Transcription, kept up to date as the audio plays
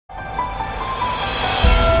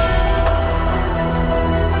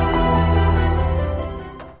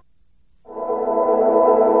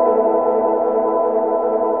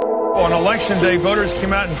Election Day, voters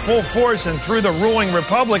came out in full force and threw the ruling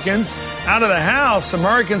Republicans out of the House.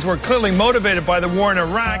 Americans were clearly motivated by the war in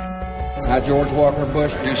Iraq. I, George Walker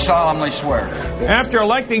Bush, do solemnly swear. After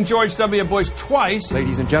electing George W. Bush twice,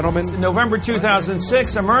 ladies and gentlemen, in November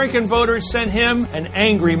 2006, American voters sent him an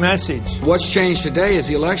angry message. What's changed today is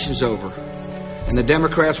the election's over, and the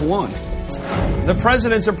Democrats won. The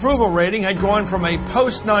president's approval rating had gone from a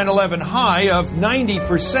post-9/11 high of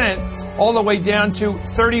 90% all the way down to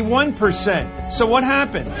 31%. So what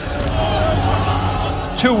happened?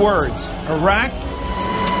 2 words: Iraq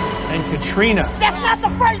and Katrina. That's not the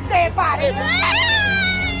first dead body.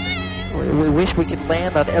 We wish we could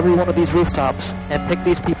land on every one of these rooftops and pick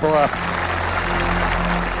these people up.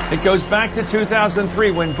 It goes back to 2003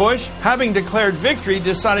 when Bush, having declared victory,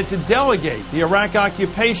 decided to delegate the Iraq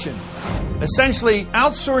occupation, essentially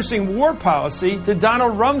outsourcing war policy to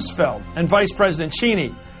Donald Rumsfeld and Vice President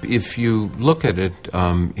Cheney. If you look at it,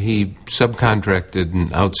 he subcontracted and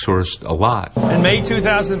outsourced a lot. In May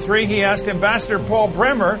 2003, he asked Ambassador Paul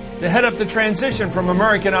Bremer to head up the transition from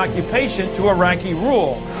American occupation to Iraqi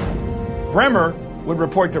rule. Bremer would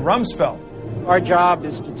report to Rumsfeld. Our job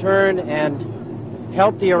is to turn and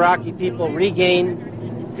help the Iraqi people regain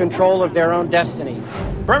control of their own destiny.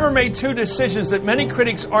 Bremer made 2 decisions that many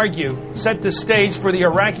critics argue set the stage for the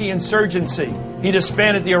Iraqi insurgency. He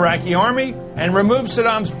disbanded the Iraqi army and removed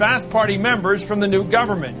Saddam's Ba'ath Party members from the new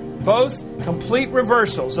government, both complete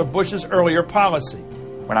reversals of Bush's earlier policy.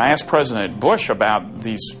 When I asked President Bush about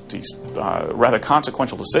these rather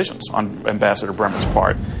consequential decisions on Ambassador Bremer's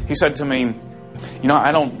part, he said to me,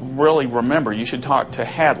 I don't really remember. You should talk to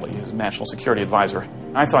Hadley, his national security advisor.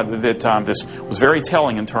 I thought that this was very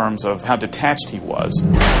telling in terms of how detached he was.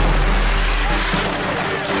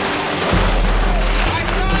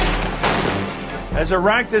 As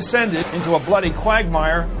Iraq descended into a bloody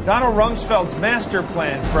quagmire, Donald Rumsfeld's master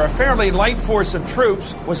plan for a fairly light force of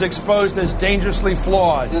troops was exposed as dangerously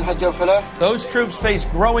flawed. Those troops faced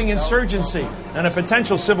growing insurgency and a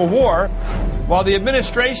potential civil war, while the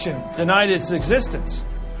administration denied its existence.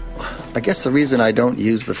 I guess the reason I don't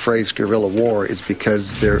use the phrase guerrilla war is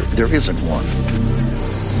because there isn't one.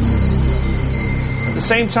 At the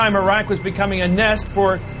same time, Iraq was becoming a nest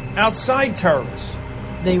for outside terrorists.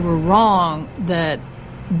 They were wrong that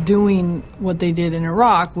doing what they did in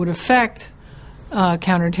Iraq would affect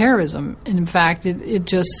counterterrorism. And in fact, it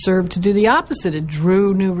just served to do the opposite. It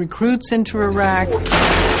drew new recruits into Iraq.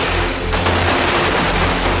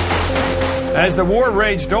 As the war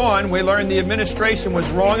raged on, we learned the administration was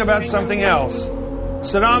wrong about something else.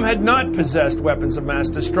 Saddam had not possessed weapons of mass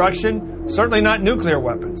destruction, certainly not nuclear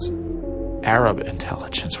weapons. Arab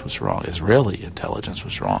intelligence was wrong. Israeli intelligence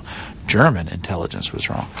was wrong. German intelligence was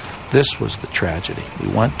wrong. This was the tragedy. We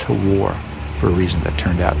went to war for a reason that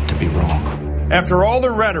turned out to be wrong. After all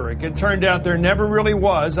the rhetoric, it turned out there never really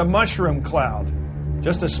was a mushroom cloud,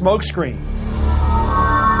 just a smokescreen.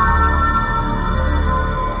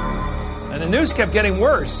 And the news kept getting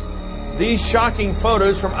worse. These shocking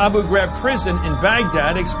photos from Abu Ghraib prison in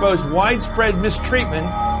Baghdad exposed widespread mistreatment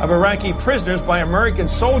of Iraqi prisoners by American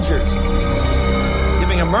soldiers,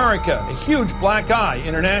 giving America a huge black eye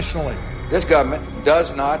internationally. This government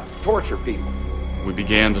does not torture people. We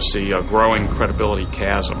began to see a growing credibility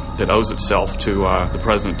chasm that owes itself to the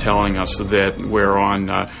president telling us that we're on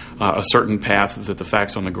a certain path that the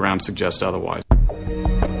facts on the ground suggest otherwise.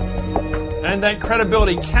 And that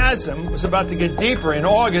credibility chasm was about to get deeper in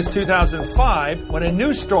August 2005 when a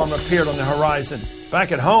new storm appeared on the horizon,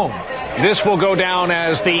 back at home. This will go down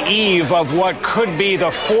as the eve of what could be the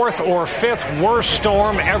 4th or 5th worst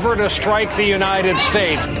storm ever to strike the United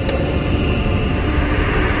States.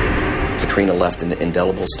 Katrina left an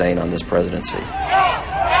indelible stain on this presidency.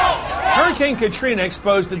 Hurricane Katrina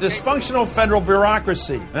exposed a dysfunctional federal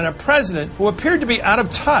bureaucracy and a president who appeared to be out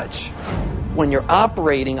of touch. When you're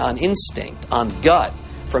operating on instinct, on gut,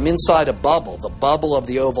 from inside a bubble, the bubble of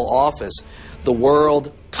the Oval Office, the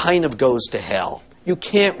world kind of goes to hell. You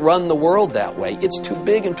can't run the world that way. It's too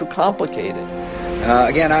big and too complicated.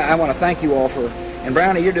 Again, I want to thank you all for, and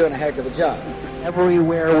Brownie, you're doing a heck of a job.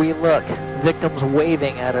 Everywhere we look, victims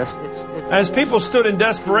waving at us. As people stood in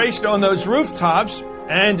desperation on those rooftops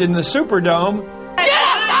and in the Superdome, Get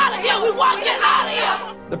us out of here! We want to get out of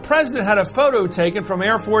here! The president had a photo taken from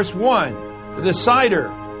Air Force One. The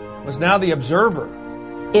decider was now the observer.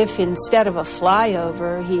 If instead of a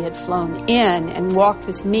flyover, he had flown in and walked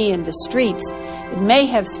with me in the streets, it may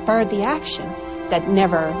have spurred the action that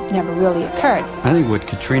never really occurred. I think what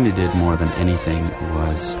Katrina did more than anything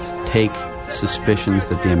was take suspicions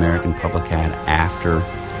that the American public had after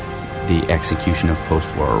the execution of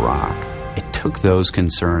post-war Iraq. It took those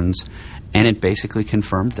concerns and it basically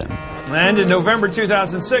confirmed them. And in November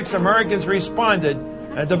 2006, Americans responded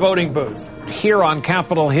at the voting booth. Here on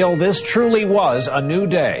Capitol Hill, this truly was a new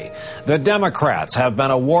day. The Democrats have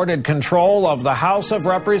been awarded control of the House of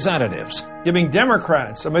Representatives, giving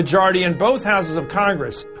Democrats a majority in both houses of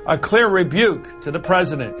Congress, a clear rebuke to the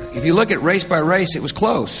president. If you look at race by race, it was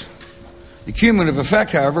close. The cumulative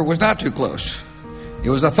effect, however, was not too close. It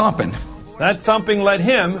was a thumping. That thumping led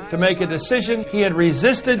him to make a decision he had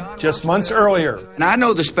resisted just months earlier. And I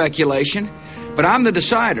know the speculation, but I'm the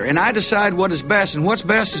decider, and I decide what is best, and what's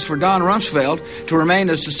best is for Don Rumsfeld to remain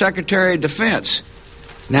as the Secretary of Defense.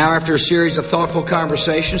 Now, after a series of thoughtful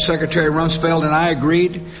conversations, Secretary Rumsfeld and I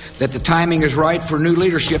agreed that the timing is right for new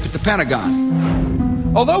leadership at the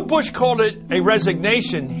Pentagon. Although Bush called it a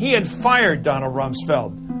resignation, he had fired Donald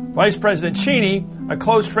Rumsfeld. Vice President Cheney, a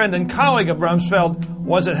close friend and colleague of Rumsfeld,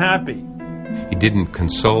 wasn't happy. He didn't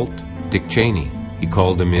consult Dick Cheney. He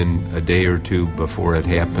called him in a day or two before it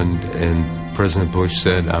happened, and President Bush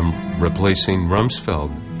said, "I'm replacing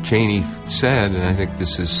Rumsfeld." Cheney said, and I think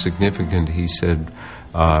this is significant, he said,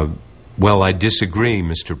 well, I disagree,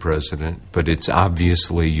 Mr. President, but it's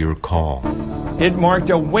obviously your call. It marked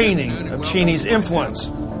a waning of Cheney's influence.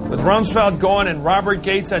 With Rumsfeld gone and Robert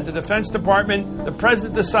Gates at the Defense Department, the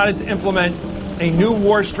president decided to implement a new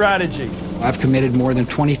war strategy. I've committed more than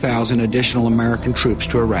 20,000 additional American troops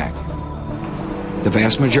to Iraq. The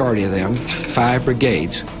vast majority of them, 5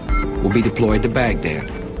 brigades, will be deployed to Baghdad.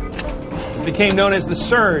 It became known as the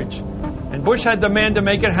Surge, and Bush had the man to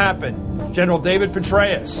make it happen, General David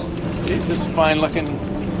Petraeus. This is a fine-looking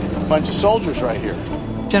bunch of soldiers right here.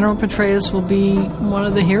 General Petraeus will be one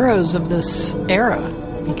of the heroes of this era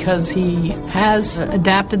because he has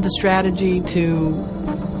adapted the strategy to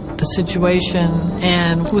the situation,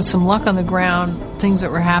 and with some luck on the ground, things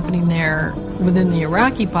that were happening there within the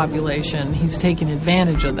Iraqi population, he's taken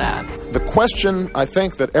advantage of that. The question I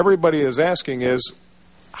think that everybody is asking is,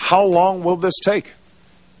 how long will this take?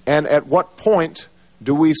 And at what point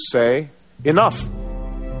do we say enough?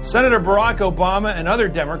 Senator Barack Obama and other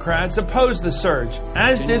Democrats opposed the surge,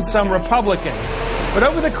 as did some Republicans. But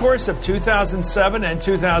over the course of 2007 and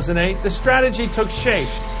 2008, the strategy took shape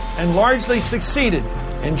and largely succeeded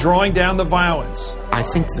in drawing down the violence. I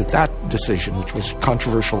think that decision, which was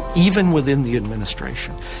controversial even within the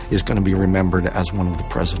administration, is going to be remembered as one of the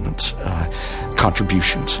president's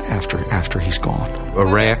contributions after he's gone.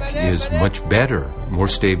 Iraq is much better, more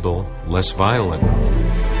stable, less violent.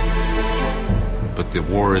 But the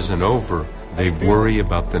war isn't over. They worry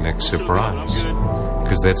about the next surprise,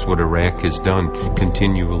 because that's what Iraq has done,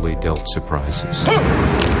 continually dealt surprises.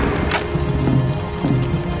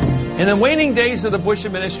 In the waning days of the Bush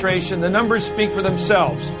administration, the numbers speak for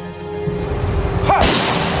themselves.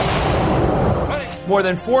 More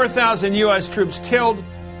than 4,000 U.S. troops killed,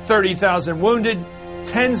 30,000 wounded,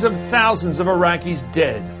 tens of thousands of Iraqis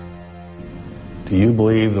dead. Do you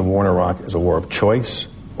believe the war in Iraq is a war of choice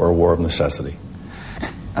or a war of necessity?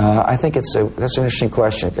 I think that's an interesting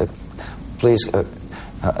question. Please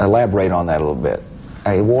elaborate on that a little bit.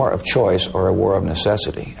 A war of choice or a war of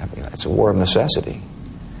necessity? I mean, it's a war of necessity.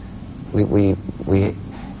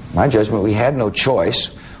 My judgment, we had no choice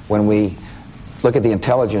when we look at the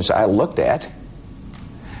intelligence I looked at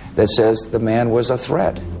that says the man was a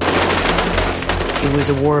threat. It was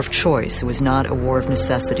a war of choice. It was not a war of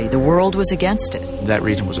necessity. The world was against it. That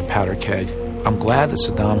region was a powder keg. I'm glad that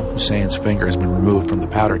Saddam Hussein's finger has been removed from the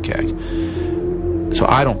powder keg. So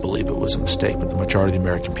I don't believe it was a mistake, but the majority of the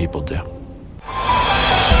American people do.